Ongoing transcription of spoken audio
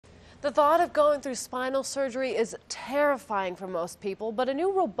The thought of going through spinal surgery is terrifying for most people, but a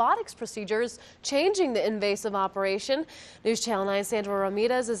new robotics procedure is changing the invasive operation. News Channel 9's Sandra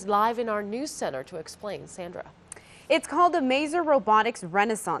Ramirez is live in our news center to explain. Sandra. It's called the Maser Robotics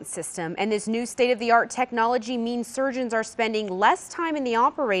Renaissance System, and this new state-of-the-art technology means surgeons are spending less time in the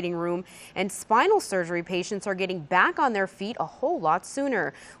operating room, and spinal surgery patients are getting back on their feet a whole lot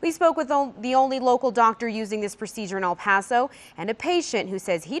sooner. We spoke with the only local doctor using this procedure in El Paso, and a patient who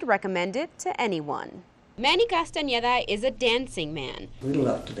says he'd recommend it to anyone. Manny Castañeda is a dancing man. We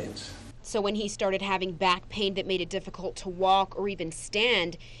love to dance. So when he started having back pain that made it difficult to walk or even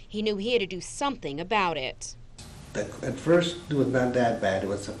stand, he knew he had to do something about it. At first, it was not that bad. It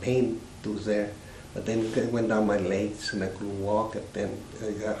was a pain that was there, but then it went down my legs and I couldn't walk, and then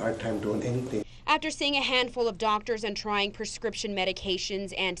I got a hard time doing anything. After seeing a handful of doctors and trying prescription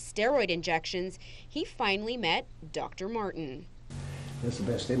medications and steroid injections, he finally met Dr. Martin. That's the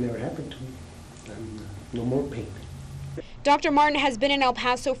best thing that ever happened to me. No more pain. Dr. Martin has been in El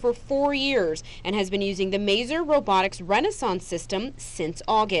Paso for 4 years and has been using the Maser Robotics Renaissance System since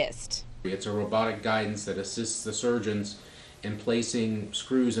August. It's a robotic guidance that assists the surgeons in placing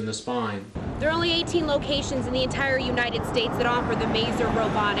screws in the spine. There are only 18 locations in the entire United States that offer the Maser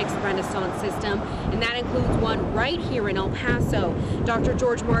Robotics Renaissance System, and that includes one right here in El Paso. Dr.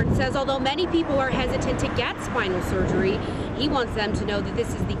 George Martin says although many people are hesitant to get spinal surgery, he wants them to know that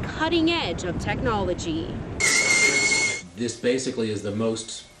this is the cutting edge of technology. This basically is the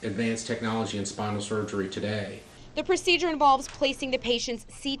most advanced technology in spinal surgery today. The procedure involves placing the patient's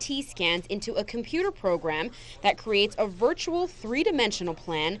CT scans into a computer program that creates a virtual three-dimensional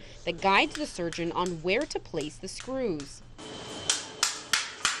plan that guides the surgeon on where to place the screws.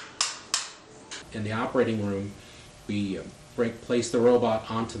 In the operating room, we place the robot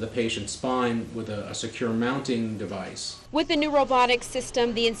onto the patient's spine with a secure mounting device. With the new robotic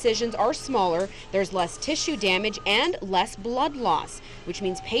system, the incisions are smaller, there's less tissue damage and less blood loss, which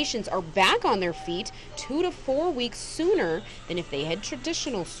means patients are back on their feet 2 to 4 weeks sooner than if they had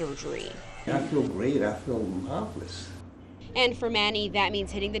traditional surgery. I feel great. I feel marvelous. And for Manny, that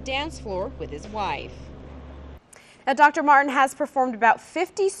means hitting the dance floor with his wife. Now, Dr. Martin has performed about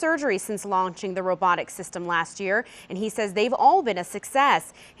 50 surgeries since launching the robotics system last year, and he says they've all been a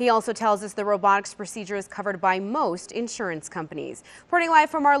success. He also tells us the robotics procedure is covered by most insurance companies. Reporting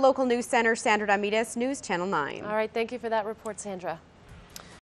live from our local news center, Sandra Ramirez, News Channel 9. All right, thank you for that report, Sandra.